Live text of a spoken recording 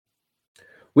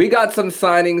We got some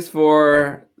signings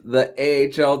for the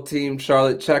AHL team,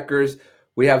 Charlotte Checkers.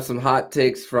 We have some hot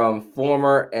takes from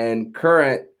former and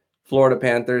current Florida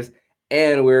Panthers,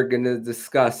 and we're going to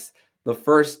discuss the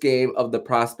first game of the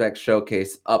Prospect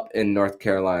Showcase up in North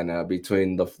Carolina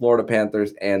between the Florida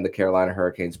Panthers and the Carolina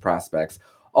Hurricanes prospects,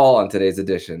 all on today's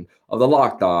edition of the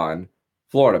Locked On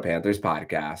Florida Panthers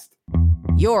podcast.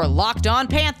 Your Locked On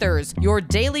Panthers, your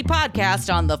daily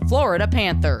podcast on the Florida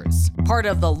Panthers. Part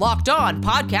of the Locked On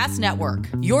Podcast Network.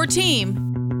 Your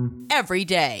team every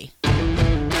day.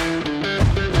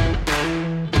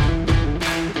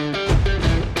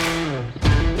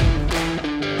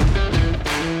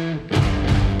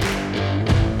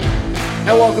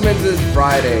 And welcome into this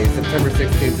Friday, September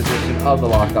 16th edition of the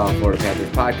Locked On Florida Panthers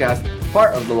podcast,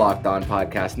 part of the Locked On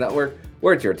Podcast Network,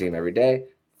 where it's your team every day.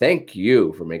 Thank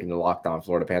you for making the Locked On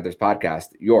Florida Panthers podcast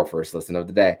your first listen of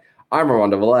the day. I'm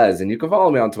Armando Velez, and you can follow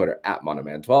me on Twitter at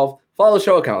Monoman12. Follow the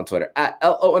show account on Twitter at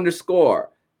LO_FLA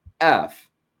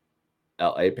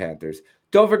Panthers.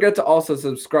 Don't forget to also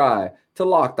subscribe to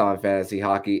Locked On Fantasy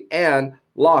Hockey and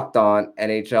Locked On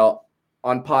NHL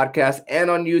on podcast and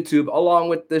on YouTube, along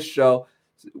with this show,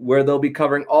 where they'll be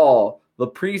covering all the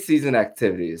preseason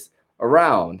activities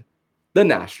around the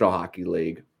National Hockey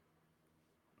League.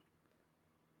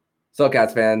 So,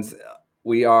 Cats fans,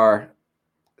 we are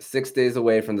 6 days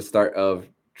away from the start of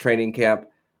training camp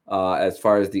as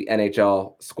far as the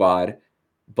NHL squad,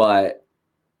 but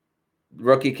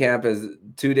rookie camp is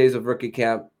 2 days of rookie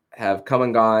camp have come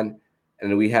and gone,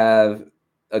 and we have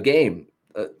a game,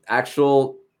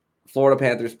 actual Florida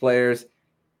Panthers players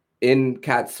in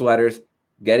cat sweaters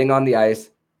getting on the ice,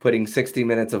 putting 60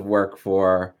 minutes of work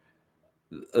for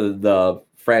the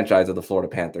franchise of the Florida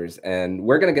Panthers. And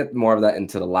we're going to get more of that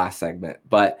into the last segment.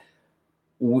 But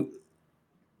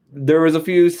there was a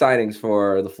few signings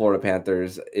for the Florida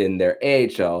Panthers in their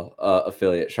AHL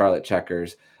affiliate, Charlotte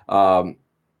Checkers. The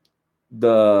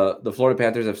Florida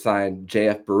Panthers have signed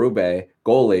JF Berube,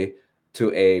 goalie,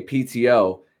 to a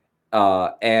PTO.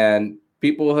 And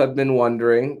people have been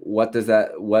wondering, what did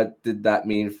that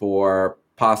mean for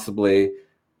possibly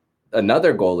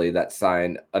another goalie that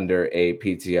signed under a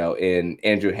PTO in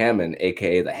Andrew Hammond,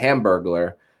 aka the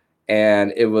Hamburglar.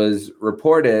 And it was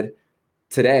reported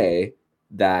today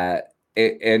that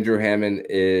Andrew Hammond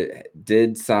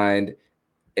did sign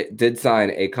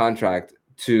a contract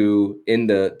to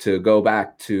go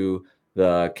back to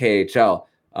the KHL.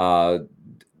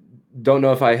 Don't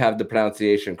know if I have the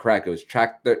pronunciation correct. It was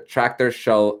Tractor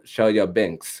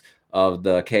Shelya-Binks of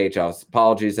the KHL.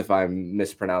 Apologies if I'm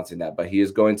mispronouncing that, but he is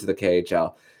going to the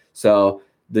KHL. So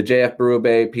the JF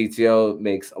Berube PTO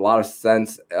makes a lot of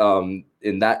sense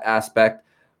in that aspect.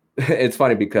 It's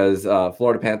funny because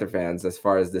Florida Panther fans, as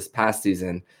far as this past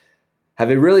season, have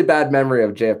a really bad memory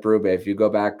of JF Berube. If you go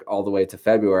back all the way to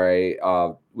February,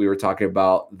 we were talking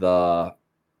about the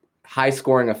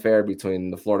high-scoring affair between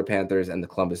the Florida Panthers and the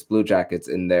Columbus Blue Jackets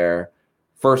in their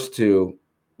first two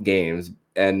games,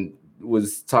 and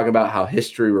was talking about how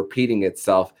history repeating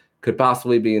itself could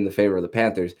possibly be in the favor of the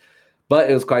Panthers. But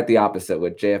it was quite the opposite,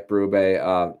 with JF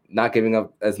Berube not giving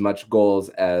up as much goals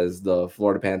as the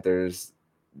Florida Panthers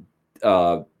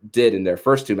did in their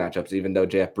first two matchups, even though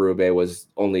JF Berube was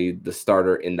only the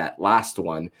starter in that last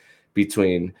one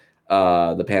between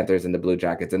the Panthers and the Blue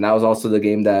Jackets. And that was also the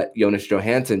game that Jonas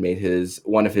Johansson made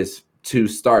one of his two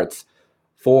starts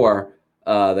for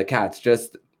the Cats.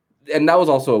 And that was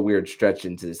also a weird stretch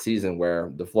into the season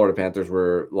where the Florida Panthers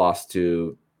were lost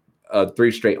to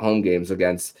 3 straight home games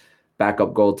against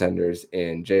backup goaltenders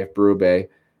in JF Berube,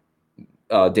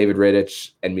 David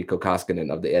Rittich, and Mikko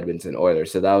Koskinen of the Edmonton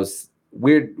Oilers. So that was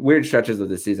weird stretches of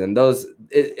the season.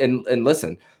 And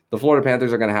listen, the Florida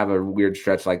Panthers are going to have a weird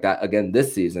stretch like that again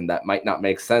this season. That might not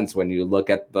make sense when you look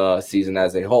at the season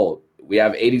as a whole. We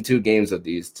have 82 games of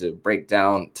these to break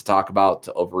down, to talk about,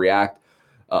 to overreact,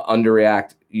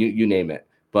 underreact, you name it.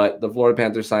 But the Florida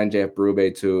Panthers signed JF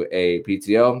Berube to a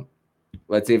PTO.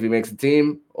 Let's see if he makes the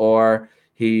team or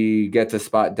he gets a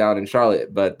spot down in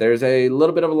Charlotte. But there's a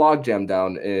little bit of a logjam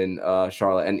down in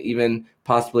Charlotte, and even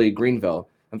possibly Greenville.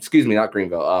 Excuse me, not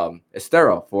Greenville.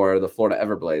 Estero for the Florida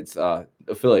Everblades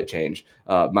affiliate change.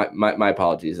 My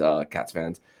apologies, Cats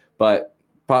fans. But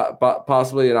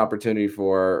possibly an opportunity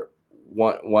for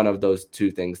one of those two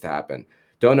things to happen.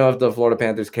 Don't know if the Florida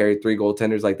Panthers carried 3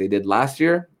 goaltenders like they did last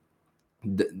year.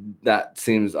 That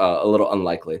seems a little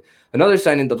unlikely. Another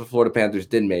signing that the Florida Panthers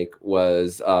did make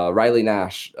was Riley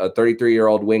Nash, a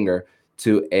 33-year-old winger,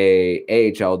 to a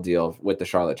AHL deal with the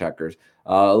Charlotte Checkers.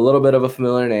 A little bit of a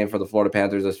familiar name for the Florida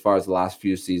Panthers as far as the last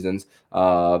few seasons.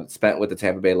 Spent with the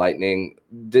Tampa Bay Lightning.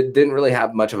 Didn't really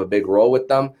have much of a big role with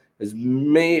them. has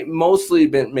mostly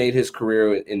been made his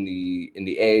career in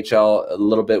the AHL, a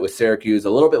little bit with Syracuse, a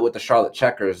little bit with the Charlotte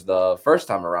Checkers the first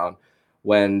time around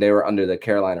when they were under the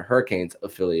Carolina Hurricanes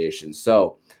affiliation.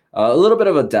 So a little bit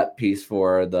of a depth piece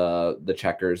for the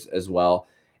Checkers as well.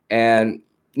 And,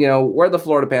 where the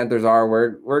Florida Panthers are,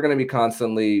 we're going to be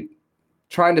constantly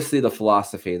trying to see the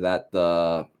philosophy that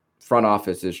the front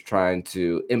office is trying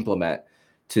to implement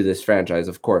to this franchise.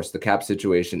 Of course, the cap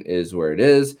situation is where it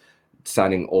is,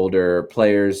 signing older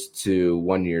players to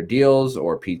one-year deals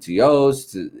or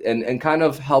PTOs and kind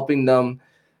of helping them,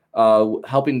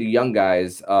 helping the young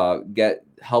guys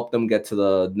help them get to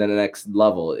the next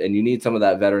level. And you need some of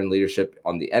that veteran leadership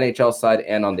on the NHL side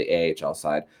and on the AHL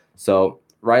side. So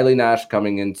Riley Nash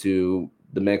coming into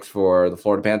the mix for the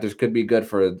Florida Panthers could be good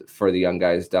for the young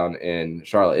guys down in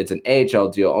Charlotte. It's an AHL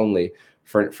deal only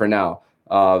for now.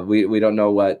 We don't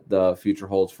know what the future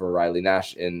holds for Riley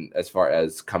Nash in as far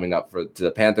as coming up to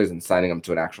the Panthers and signing him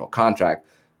to an actual contract,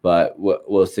 but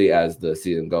we'll see as the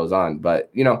season goes on.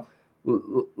 But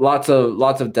lots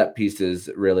of depth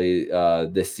pieces really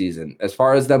this season. As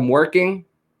far as them working,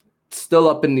 still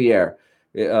up in the air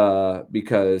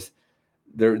because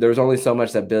there's only so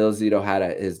much that Bill Zito had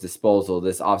at his disposal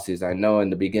this offseason. I know in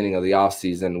the beginning of the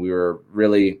offseason, we were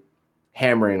really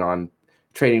hammering on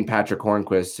trading Patrick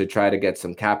Hornquist to try to get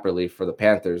some cap relief for the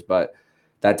Panthers, but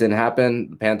that didn't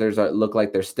happen. The Panthers look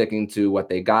like they're sticking to what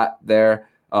they got there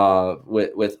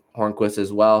with Hornquist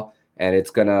as well. And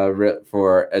it's going to,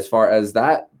 for as far as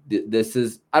that, this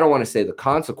is, I don't want to say the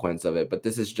consequence of it, but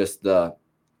this is just the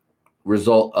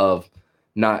result of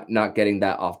not getting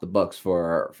that off the books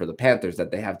for the Panthers,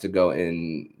 that they have to go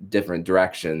in different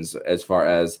directions as far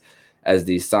as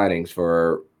these signings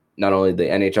for not only the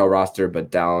NHL roster,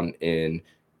 but down in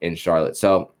Charlotte.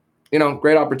 So,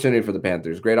 great opportunity for the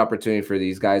Panthers, great opportunity for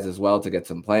these guys as well to get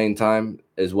some playing time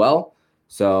as well.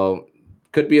 So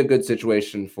could be a good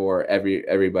situation for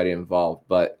everybody involved,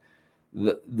 but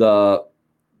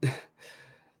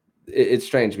it's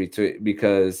strange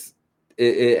because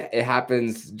it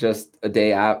happens just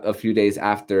a few days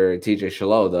after TJ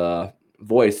Shalot, the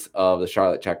voice of the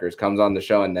Charlotte Checkers, comes on the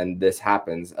show, and then this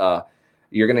happens.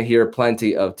 You're going to hear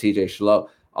plenty of TJ Shalot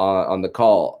on the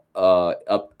call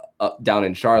up down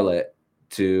in Charlotte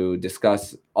to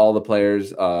discuss all the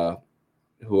players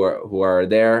who are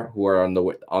there, who are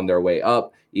on their way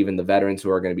up, even the veterans who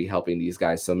are going to be helping these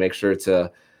guys. So make sure to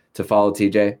follow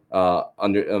TJ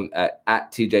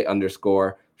at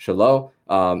TJ_Shalot.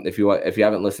 If you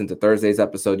haven't listened to Thursday's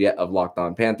episode yet of Locked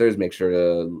On Panthers, make sure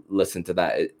to listen to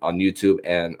that on YouTube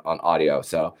and on audio.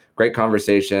 So great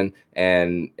conversation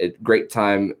and great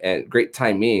time and great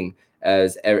timing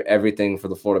as everything for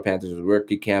the Florida Panthers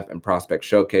rookie camp and prospect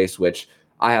showcase, which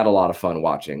I had a lot of fun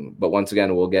watching. But once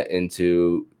again, we'll get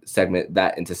into segment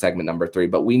number 3.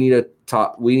 But we need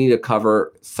to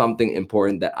cover something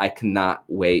important that I cannot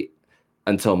wait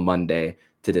until Monday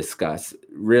to discuss.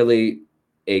 Really,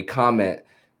 a comment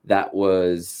that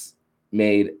was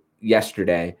made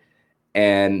yesterday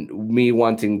and me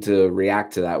wanting to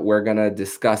react to that. We're going to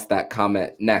discuss that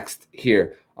comment next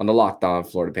here on the Locked On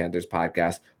Florida Panthers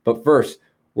podcast. But first,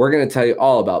 we're going to tell you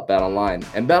all about BetOnline.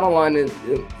 And BetOnline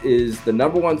is the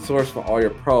number one source for all your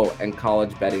pro and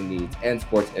college betting needs and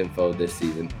sports info this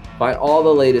season. Find all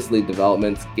the latest league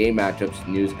developments, game matchups,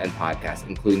 news, and podcasts,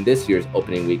 including this year's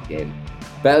opening week game.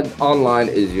 BetOnline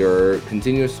is your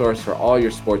continuous source for all your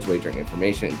sports wagering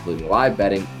information, including live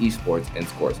betting, esports, and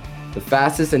scores. The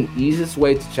fastest and easiest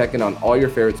way to check in on all your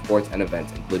favorite sports and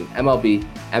events, including MLB,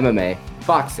 MMA,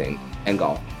 boxing, and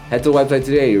golf. Head to the website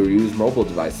today or use mobile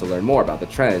device to learn more about the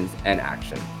trends and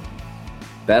action.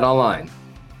 BetOnline,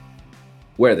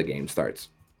 where the game starts.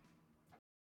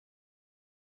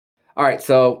 All right,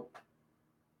 so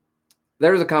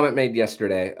there was a comment made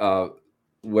yesterday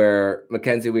where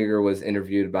Mackenzie Weegar was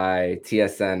interviewed by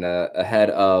TSN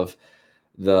ahead of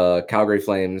the Calgary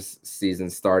Flames season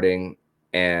starting,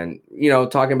 and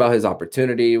talking about his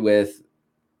opportunity with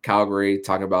Calgary,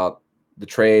 talking about the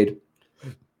trade.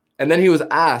 And then he was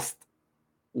asked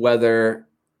whether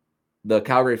the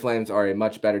Calgary Flames are a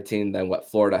much better team than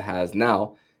what Florida has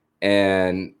now.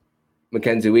 And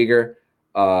Mackenzie Weegar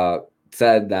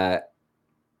said that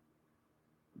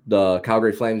the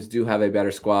Calgary Flames do have a better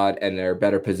squad and they're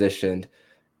better positioned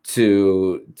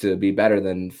to be better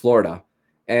than Florida.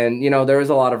 And, there was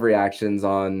a lot of reactions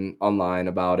online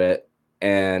about it.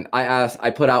 And I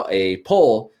put out a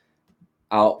poll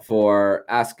out for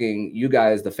asking you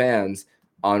guys, the fans,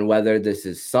 on whether this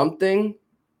is something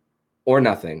or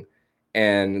nothing.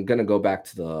 And I'm going to go back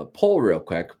to the poll real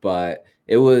quick, but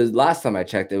it was, last time I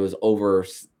checked, it was over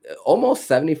almost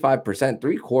 75%,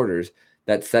 3/4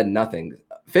 that said nothing.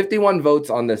 51 votes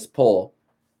on this poll,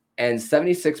 and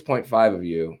 76.5 of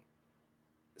you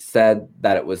said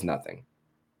that it was nothing.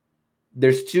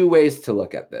 There's two ways to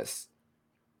look at this.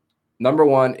 Number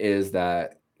one is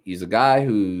that he's a guy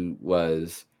who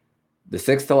was the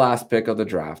sixth to last pick of the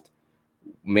draft,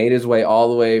 made his way all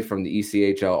the way from the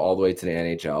ECHL all the way to the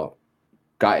NHL,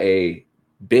 got a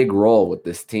big role with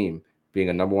this team, being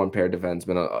a number one pair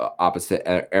defenseman opposite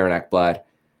Aaron Ekblad,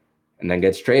 and then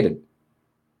gets traded.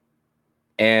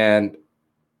 And,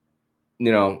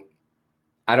 you know,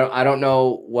 I don't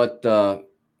know what the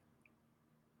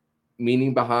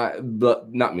meaning behind,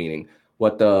 but not meaning,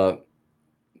 what the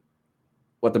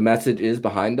message is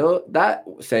behind that,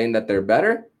 saying that they're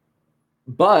better.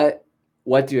 But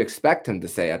what do you expect him to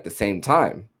say at the same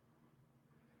time?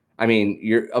 I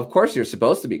mean, of course you're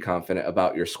supposed to be confident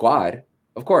about your squad,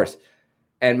 of course.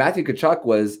 And Matthew Tkachuk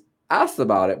was asked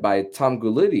about it by Tom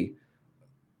Gulitti,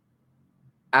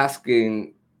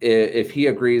 asking if he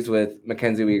agrees with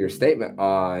Mackenzie Weegar's statement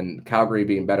on Calgary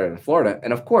being better than Florida.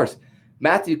 And of course,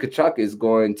 Matthew Tkachuk is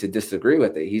going to disagree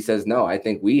with it. He says, no, I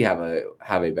think we have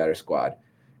a better squad.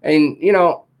 And, you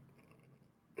know,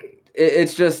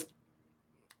 it's just,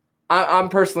 I'm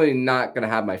personally not going to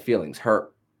have my feelings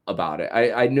hurt about it.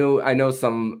 I know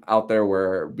some out there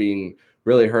were being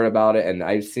really hurt about it, and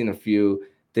I've seen a few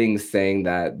things saying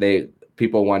that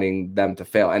people wanting them to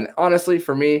fail. And honestly,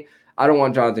 for me, I don't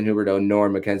want Jonathan Huberdeau nor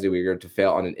Mackenzie Weegar to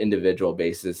fail on an individual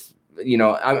basis. You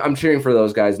know, I'm cheering for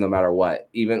those guys no matter what,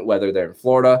 even whether they're in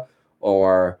Florida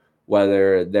or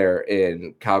whether they're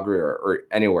in Calgary or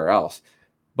anywhere else.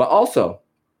 But also,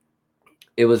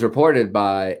 it was reported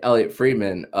by Elliot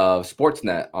Friedman of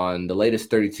Sportsnet on the latest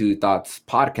 32 Thoughts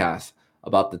podcast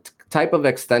about the type of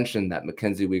extension that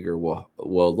Mackenzie Weegar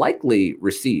will likely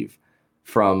receive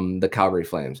from the Calgary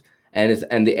Flames. And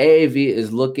the AAV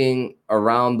is looking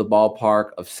around the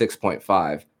ballpark of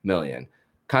 $6.5 million.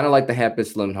 Kind of like the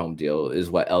Hampus Lindholm deal is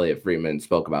what Elliot Friedman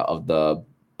spoke about of the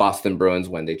Boston Bruins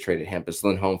when they traded Hampus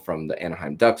Lindholm from the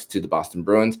Anaheim Ducks to the Boston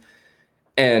Bruins.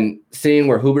 And seeing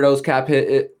where Huberdeau's cap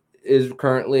hit is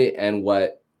currently and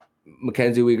what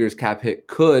Mackenzie Weegar's cap hit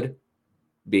could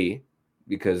be,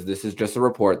 because this is just a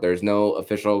report. There's no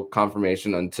official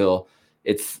confirmation until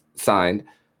it's signed.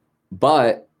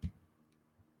 But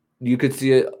you could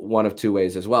see it one of two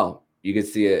ways as well. You could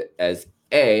see it as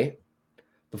A,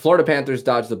 the Florida Panthers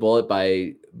dodged the bullet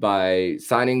by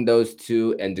signing those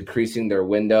two and decreasing their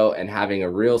window and having a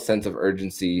real sense of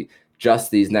urgency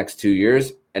just these next 2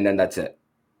 years, and then that's it.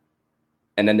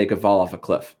 And then they could fall off a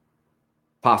cliff.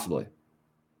 Possibly.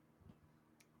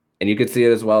 And you could see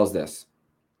it as well as this.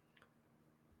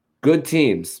 Good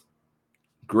teams,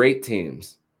 great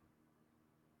teams,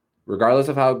 regardless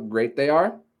of how great they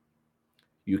are,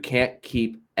 you can't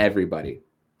keep everybody.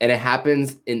 And it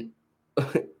happens in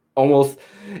almost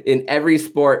in every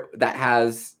sport that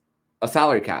has a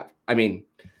salary cap. I mean,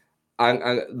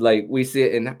 I'm like we see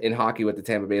it in hockey with the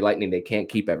Tampa Bay Lightning. They can't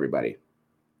keep everybody.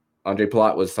 Andre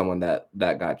Palat was someone that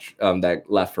got that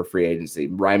left for free agency.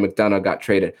 Ryan McDonough got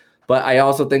traded. But I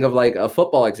also think of like a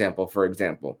football example, for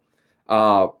example.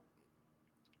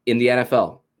 In the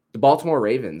NFL, the Baltimore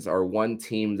Ravens are one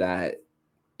team that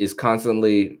is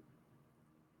constantly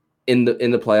in the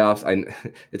playoffs.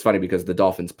 It's funny because the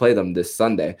Dolphins play them this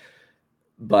Sunday,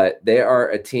 but they are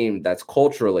a team that's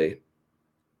culturally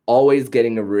always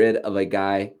getting rid of a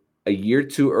guy a year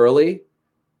too early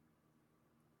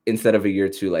instead of a year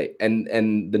too late. And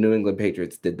the New England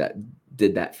Patriots did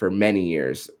that for many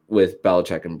years with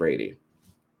Belichick and Brady.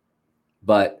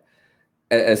 But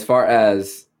as far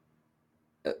as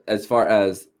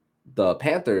the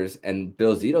Panthers and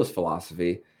Bill Zito's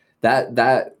philosophy,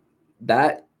 that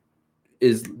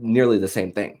is nearly the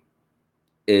same thing,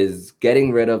 is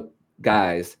getting rid of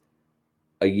guys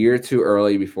a year too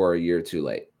early before a year too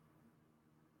late.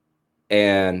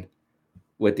 And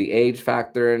with the age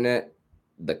factor in it,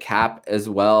 the cap as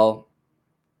well,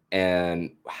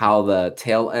 and how the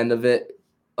tail end of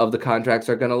the contracts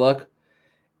are going to look,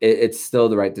 it's still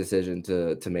the right decision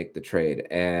to make the trade.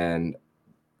 And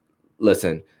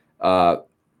listen, there's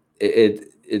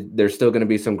still going to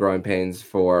be some growing pains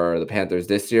for the Panthers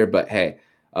this year, but hey,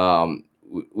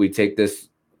 we take this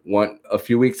a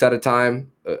few weeks at a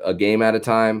time, a game at a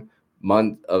time,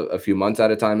 a few months at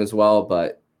a time as well.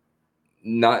 But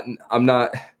I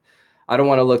don't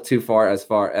want to look too far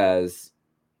as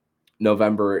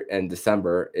November and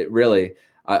December. It really,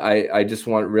 I just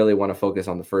really want to focus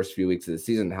on the first few weeks of the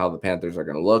season, how the Panthers are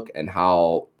going to look and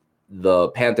how the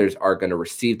Panthers are going to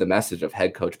receive the message of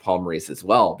head coach Paul Maurice as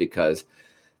well, because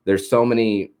there's so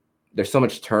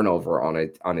much turnover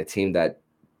on a team that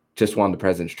just won the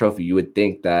President's Trophy. You would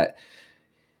think that,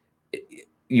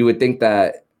 you would think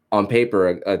that on paper,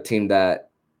 a team that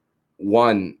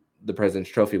won the President's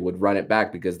Trophy would run it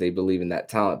back because they believe in that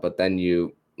talent. But then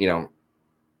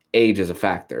age is a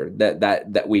factor.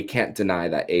 That we can't deny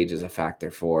that age is a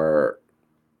factor for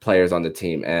players on the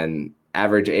team. And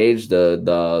average age,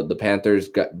 the Panthers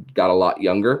got a lot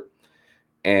younger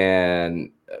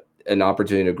and an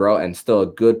opportunity to grow, and still a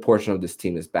good portion of this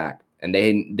team is back. And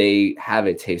they have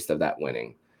a taste of that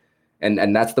winning.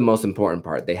 And that's the most important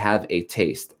part. They have a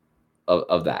taste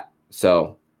of that.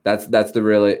 So that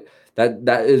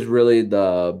is really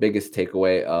the biggest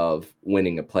takeaway of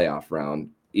winning a playoff round.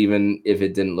 Even if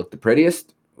it didn't look the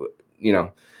prettiest,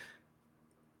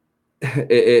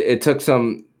 it took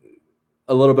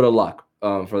a little bit of luck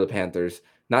for the Panthers.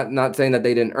 Not saying that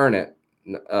they didn't earn it.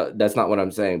 That's not what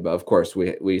I'm saying. But of course,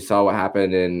 we saw what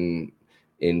happened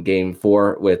in Game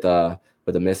 4 with a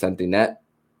missed empty net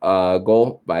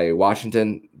goal by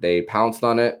Washington. They pounced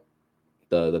on it.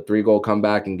 The 3-goal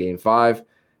comeback in Game 5,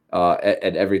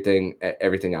 and everything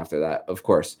after that, of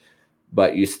course.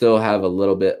 But you still have a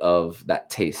little bit of that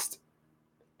taste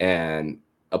and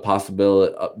a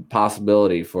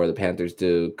possibility for the Panthers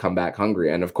to come back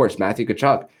hungry. And of course, Matthew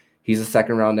Tkachuk, he's a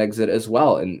second-round exit as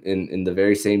well in the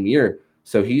very same year.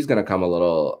 So he's going to come a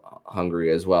little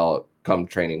hungry as well come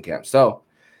training camp. So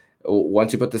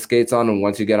once you put the skates on and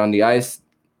once you get on the ice,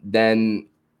 then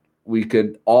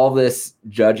all this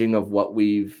judging of what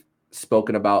we've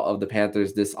spoken about of the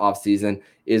Panthers this offseason,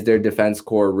 is their defense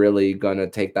core really going to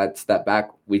take that step back?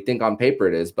 We think on paper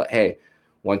it is, but hey,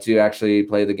 once you actually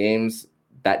play the games,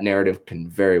 that narrative can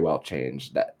very well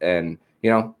change. That, and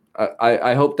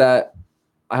I hope that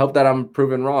I'm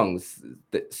proven wrong,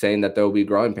 saying that there will be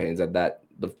growing pains and that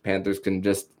the Panthers can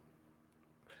just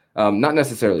not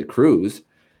necessarily cruise,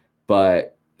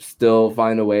 but still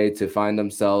find a way to find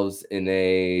themselves in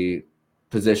a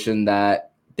position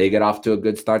that they get off to a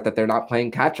good start, that they're not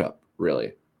playing catch up.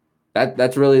 Really,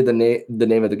 that's really the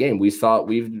name of the game.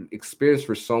 We've experienced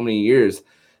for so many years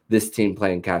this team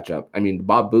playing catch up. I mean,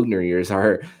 Bob Bugner years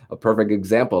are a perfect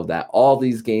example of that. All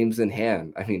these games in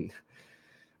hand. I mean,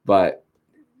 but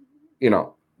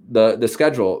the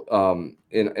schedule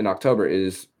in October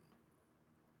is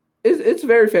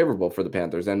very favorable for the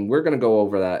Panthers, and we're going to go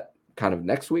over that kind of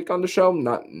next week on the show.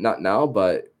 Not now,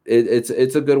 but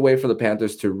it's a good way for the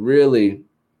Panthers to really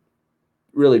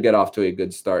get off to a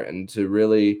good start and to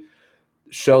really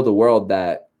show the world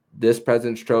that this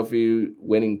President's Trophy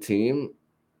winning team,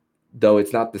 though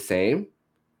it's not the same,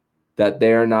 that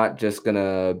they're not just going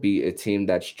to be a team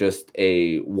that's just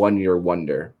a one-year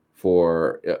wonder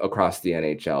for across the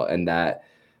NHL, and that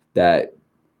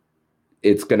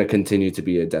it's going to continue to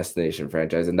be a destination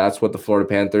franchise. And that's what the Florida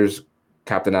Panthers,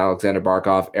 Captain Alexander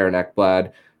Barkov, Aaron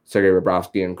Ekblad, Sergei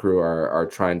Bobrovsky, and crew are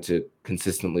trying to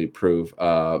consistently prove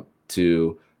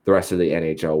to the rest of the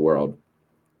NHL world.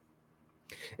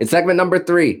 In segment number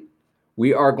 3,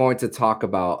 we are going to talk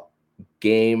about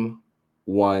Game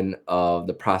 1 of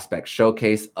the Prospect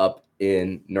Showcase up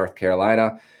in North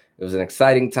Carolina. It was an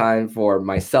exciting time for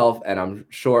myself, and I'm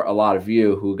sure a lot of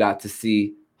you who got to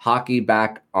see hockey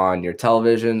back on your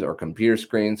televisions or computer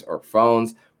screens or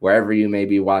phones, wherever you may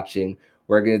be watching.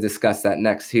 We're going to discuss that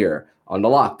next here on the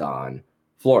Locked On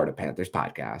Florida Panthers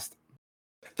podcast.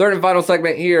 Third and final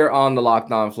segment here on the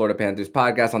Locked On Florida Panthers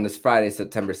podcast on this Friday,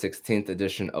 September 16th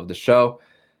edition of the show.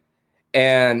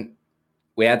 And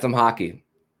we had some hockey,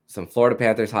 some Florida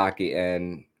Panthers hockey,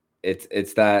 and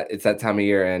it's that time of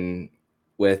year. And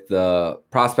with the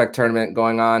prospect tournament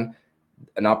going on,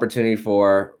 an opportunity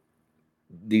for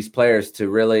these players to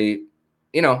really,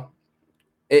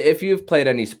 if you've played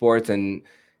any sports and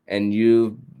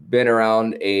you've been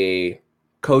around a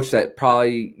coach that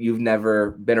probably you've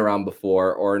never been around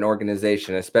before, or an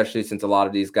organization, especially since a lot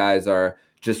of these guys are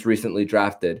just recently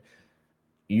drafted,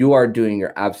 you are doing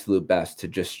your absolute best to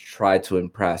just try to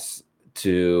impress,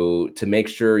 to make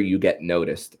sure you get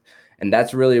noticed. And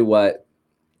that's really what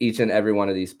each and every one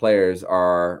of these players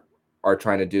are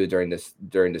trying to do during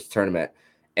this tournament.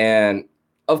 And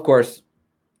of course,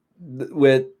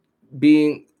 with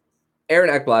being Aaron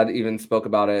Ekblad even spoke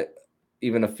about it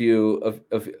even a few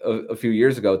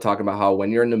years ago, talking about how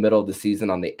when you're in the middle of the season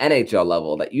on the NHL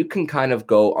level, that you can kind of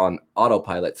go on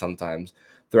autopilot sometimes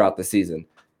throughout the season.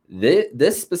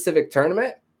 This specific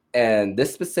tournament and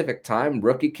this specific time,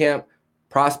 rookie camp,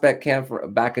 prospect camp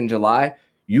back in July,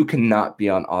 you cannot be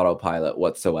on autopilot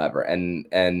whatsoever. And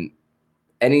any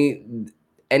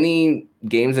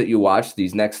games that you watch,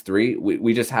 these next 3,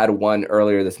 we just had one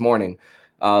earlier this morning.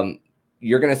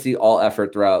 You're going to see all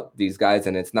effort throughout these guys,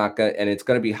 and it's going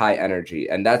to be high energy.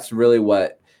 And that's really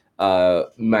what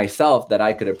myself that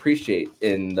I could appreciate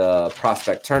in the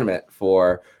prospect tournament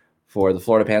for the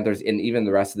Florida Panthers and even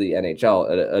the rest of the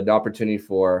NHL. An opportunity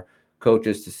for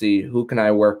coaches to see who can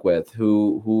I work with,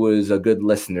 who is a good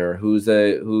listener, who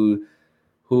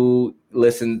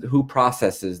listens, who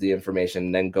processes the information,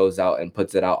 and then goes out and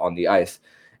puts it out on the ice.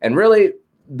 And really,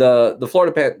 the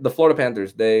Florida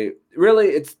Panthers,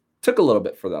 it took a little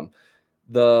bit for them.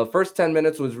 The first 10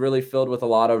 minutes was really filled with a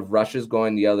lot of rushes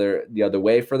going the other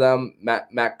way for them.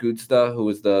 Matt Gutsta,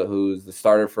 who's the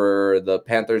starter for the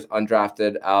Panthers,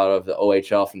 undrafted out of the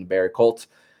OHL from the Barrie Colts,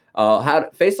 had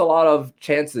faced a lot of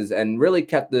chances and really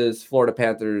kept this Florida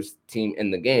Panthers team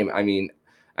in the game. I mean,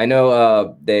 I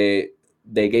know they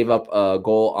gave up a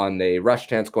goal on a rush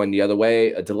chance going the other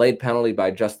way, a delayed penalty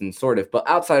by Justin Sourdif. But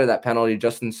outside of that penalty,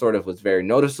 Justin Sourdif was very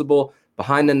noticeable.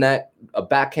 Behind the net, a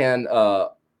backhand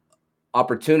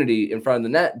opportunity in front of the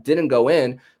net didn't go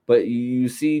in, but you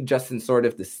see Justin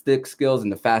Sourdif, the stick skills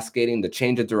and the fast skating, the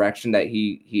change of direction that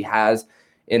he has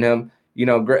in him. He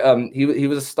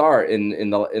was a star in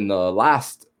the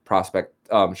last prospect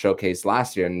showcase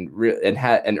last year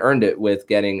and earned it with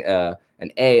getting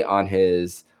an A on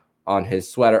his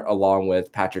sweater, along with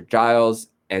Patrick Giles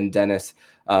and Dennis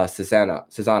Cesana,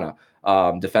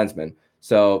 defenseman.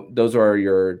 So those are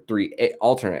your three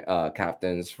alternate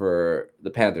captains for the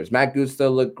Panthers. Matt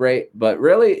Gutsta looked great, but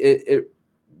really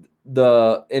on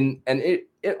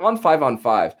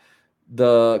 5-on-5,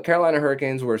 the Carolina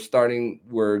Hurricanes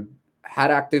had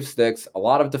active sticks, a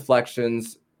lot of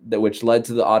deflections which led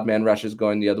to the odd man rushes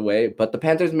going the other way. But the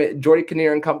Panthers, Jordy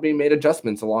Kinnear and company, made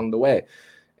adjustments along the way,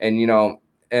 and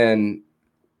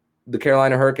the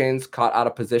Carolina Hurricanes caught out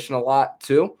of position a lot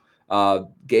too.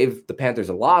 Gave the Panthers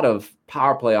a lot of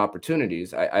power play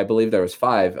opportunities. I believe there was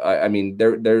 5. I mean,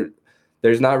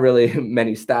 there's not really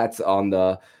many stats on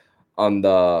the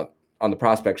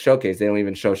prospect showcase. They don't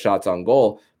even show shots on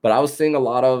goal. But I was seeing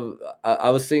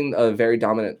a very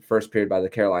dominant first period by the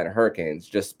Carolina Hurricanes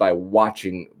just by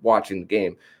watching the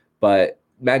game. But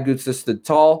Matt Gutsa stood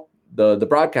tall. The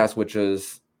broadcast, which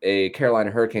was a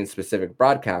Carolina Hurricanes specific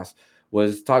broadcast,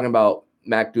 was talking about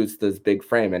Matt Gutsta's big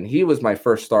frame, and he was my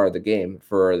first star of the game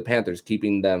for the Panthers,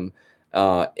 keeping them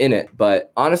in it.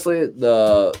 But honestly,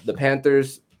 the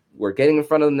Panthers were getting in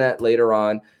front of the net later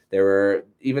on.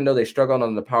 Even though they struggled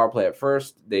on the power play at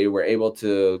first, they were able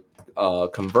to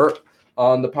convert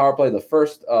on the power play. The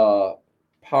first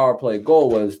power play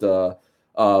goal was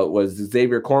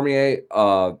Xavier Cormier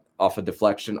off a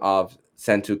deflection of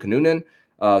Santtu Kanunen.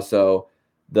 So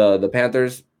the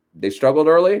Panthers, they struggled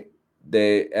early.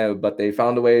 But they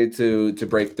found a way to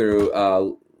break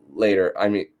through later. I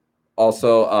mean,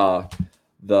 also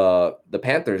the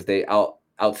Panthers, they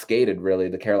outskated really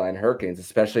the Carolina Hurricanes,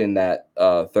 especially in that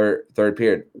third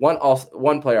period.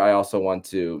 One player I also want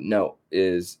to note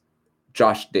is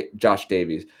Josh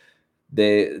Davies.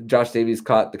 Josh Davies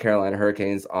caught the Carolina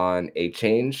Hurricanes on a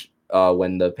change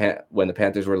when the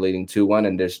Panthers were leading 2-1,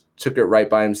 and just took it right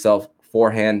by himself,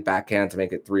 forehand, backhand to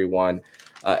make it 3-1.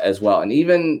 As well, and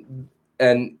even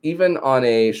on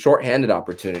a shorthanded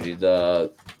opportunity,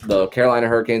 the Carolina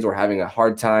Hurricanes were having a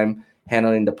hard time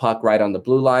handling the puck right on the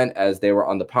blue line as they were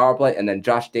on the power play, and then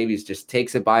Josh Davies just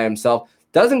takes it by himself,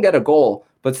 doesn't get a goal,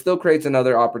 but still creates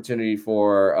another opportunity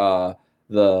for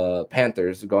the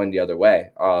Panthers going the other way,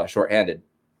 shorthanded.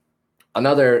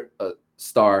 Another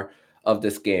star of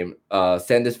this game,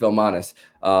 Sandis Vilmanis.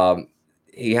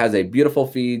 He has a beautiful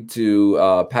feed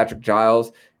to Patrick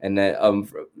Giles, and then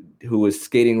who was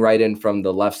skating right in from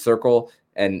the left circle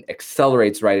and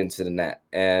accelerates right into the net.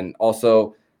 And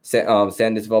also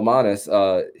Sandis Vilmanis,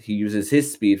 he uses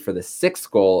his speed for the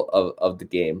 6th goal of the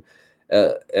game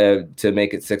to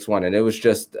make it 6-1. And it was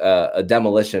just a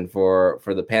demolition for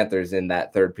the Panthers in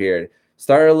that third period.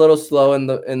 Started a little slow in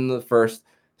the first,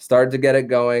 started to get it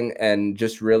going, and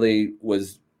just really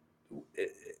was,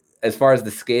 as far as the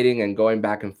skating and going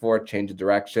back and forth, change of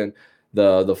direction,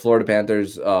 the Florida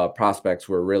Panthers prospects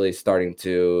were really starting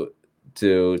to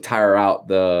tire out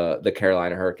the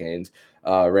Carolina Hurricanes,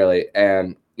 really.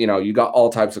 And you got all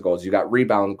types of goals. You got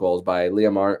rebound goals by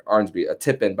Liam Arnsby, a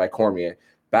tip in by Cormier,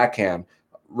 backhand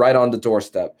right on the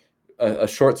doorstep, a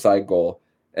short side goal,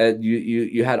 and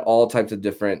you had all types of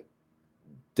different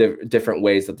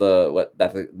ways that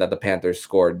the Panthers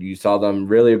scored. You saw them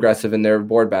really aggressive in their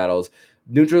board battles.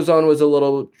 Neutral zone was a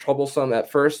little troublesome at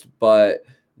first, but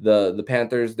the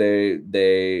Panthers, they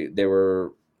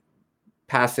were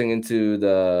passing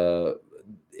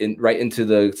right into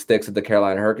the sticks of the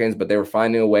Carolina Hurricanes, but they were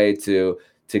finding a way to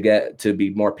be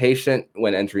more patient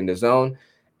when entering the zone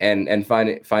and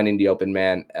finding the open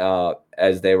man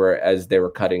as they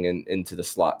were cutting into the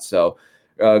slot. So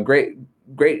great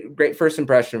great first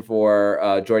impression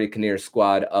for Jordy Kinnear's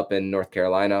squad up in North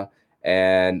Carolina.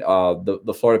 And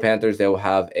the Florida Panthers, they will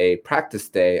have a practice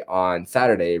day on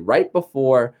Saturday, right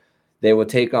before they will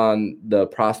take on the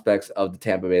prospects of the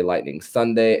Tampa Bay Lightning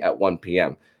Sunday at 1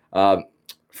 p.m.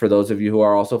 For those of you who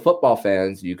are also football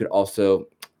fans, you could also,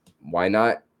 why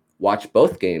not watch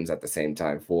both games at the same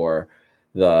time for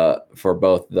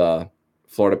both the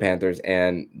Florida Panthers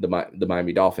and the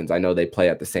Miami Dolphins. I know they play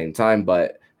at the same time,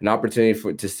 but an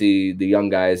opportunity to see the young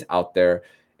guys out there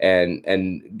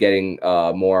and getting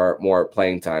more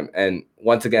playing time. And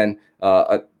once again,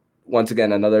 another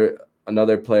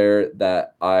player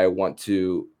that I want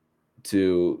to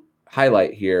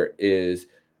highlight here is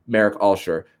Marek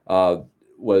Alscher.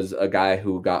 Was a guy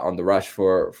who got on the rush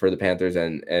for the Panthers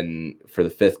and for the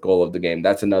 5th goal of the game.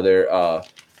 That's another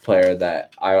player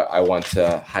that I want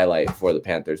to highlight for the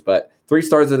Panthers. But 3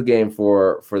 stars of the game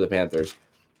for the Panthers.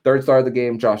 3rd star of the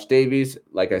game, Josh Davies.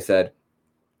 Like I said,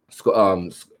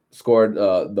 scored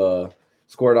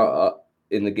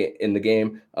in the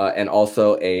game, and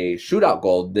also a shootout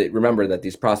goal. Remember that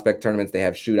these prospect tournaments, they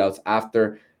have shootouts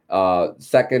after.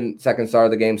 Second star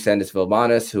of the game, Sandis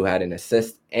Vilmanis, who had an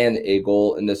assist and a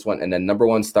goal in this one. And then number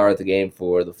 1 star of the game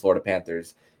for the Florida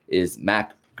Panthers is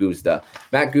Matt Guzda.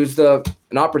 Matt Guzda,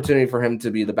 an opportunity for him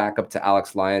to be the backup to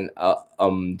Alex Lyon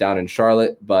down in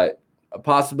Charlotte, but a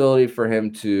possibility for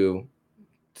him to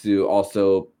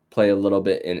also play a little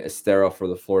bit in Estero for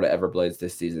the Florida Everblades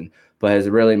this season, but has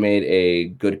really made a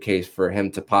good case for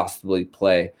him to possibly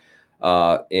play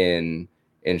in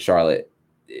Charlotte.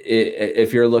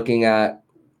 If you're looking at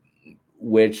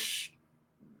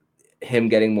him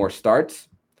getting more starts,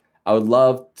 I would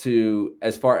love to,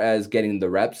 as far as getting the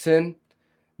reps in,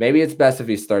 maybe it's best if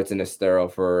he starts in Estero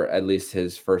for at least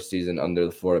his first season under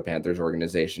the Florida Panthers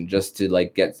organization, just to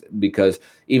because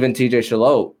even TJ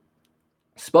Shalot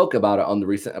spoke about it on the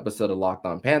recent episode of Locked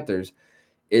On Panthers,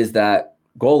 is that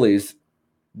goalies,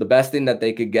 the best thing that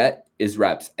they could get is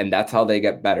reps, and that's how they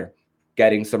get better.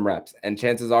 Getting some reps. And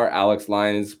chances are Alex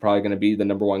Lyon is probably going to be the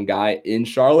number 1 guy in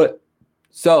Charlotte.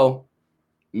 So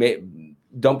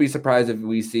don't be surprised if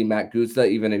we see Matt Guzda,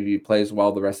 even if he plays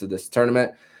well the rest of this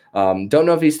tournament. Don't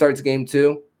know if he starts game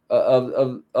 2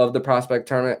 of the prospect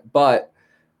tournament, but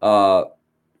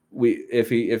if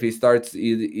he starts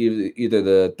either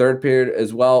the 3rd period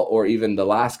as well, or even the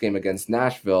last game against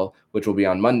Nashville, which will be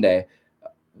on Monday,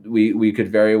 we could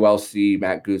very well see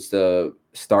Matt Guzda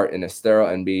start in Estero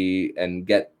and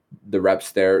get the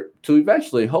reps there to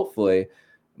eventually, hopefully,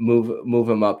 move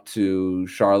him up to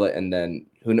Charlotte, and then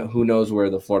who knows where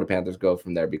the Florida Panthers go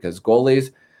from there. Because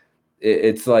goalies,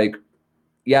 it's like,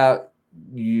 yeah,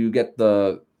 you get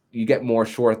more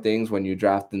sure things when you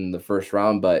draft in the first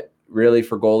round, but really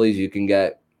for goalies, you can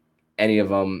get any of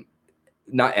them,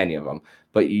 not any of them,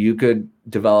 but you could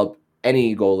develop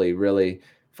any goalie really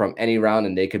from any round,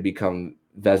 and they could become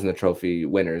Vezina Trophy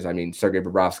winners. I mean, Sergei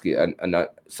Bobrovsky,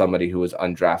 somebody who was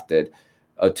undrafted,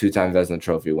 a 2-time Vezina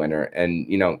Trophy winner, and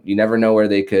you never know where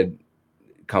they could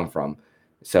come from.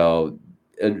 So,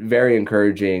 a very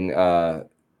encouraging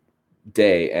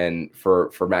day, and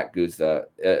for Matt Guzda,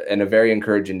 and a very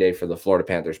encouraging day for the Florida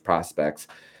Panthers prospects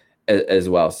as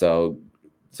well. So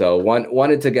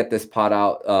wanted to get this pod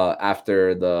out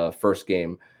after the first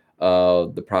game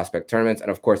of the prospect tournaments,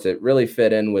 and of course, it really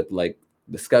fit in with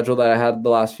the schedule that I had the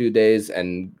last few days,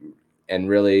 and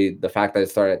really the fact that it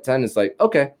started at 10 is like,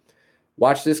 okay,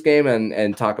 watch this game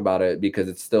and talk about it, because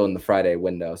it's still in the Friday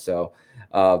window. So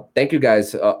thank you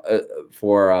guys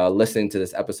for listening to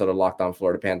this episode of Locked On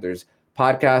Florida Panthers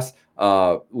podcast.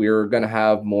 We're going to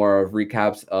have more of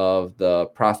recaps of the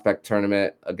prospect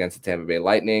tournament against the Tampa Bay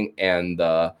Lightning and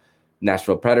the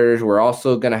Nashville Predators. We're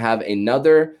also going to have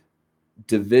another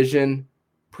division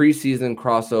preseason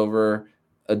crossover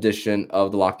edition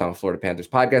of the Locked On Florida Panthers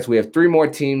podcast. We have 3 more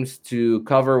teams to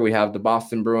cover. We have the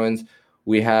Boston Bruins,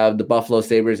 we have the Buffalo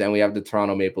Sabres, and we have the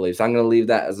Toronto Maple Leafs. I'm going to leave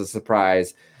that as a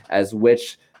surprise as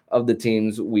which of the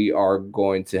teams we are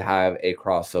going to have a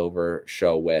crossover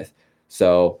show with.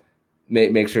 So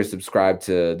make sure to subscribe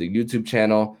to the YouTube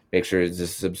channel. Make sure to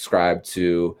subscribe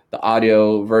to the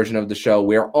audio version of the show.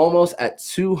 We are almost at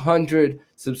 200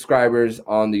 subscribers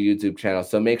on the YouTube channel.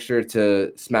 So make sure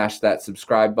to smash that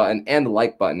subscribe button and the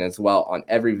like button as well on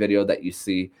every video that you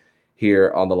see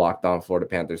here on the Locked On Florida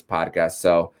Panthers podcast.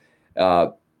 So,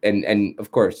 and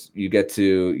of course, you get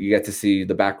to see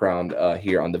the background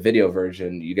here on the video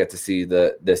version. You get to see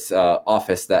this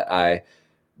office that I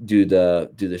do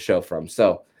the show from.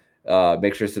 So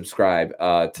make sure to subscribe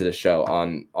to the show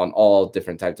on all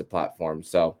different types of platforms.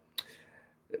 So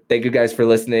thank you guys for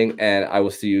listening, and I will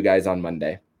see you guys on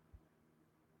Monday.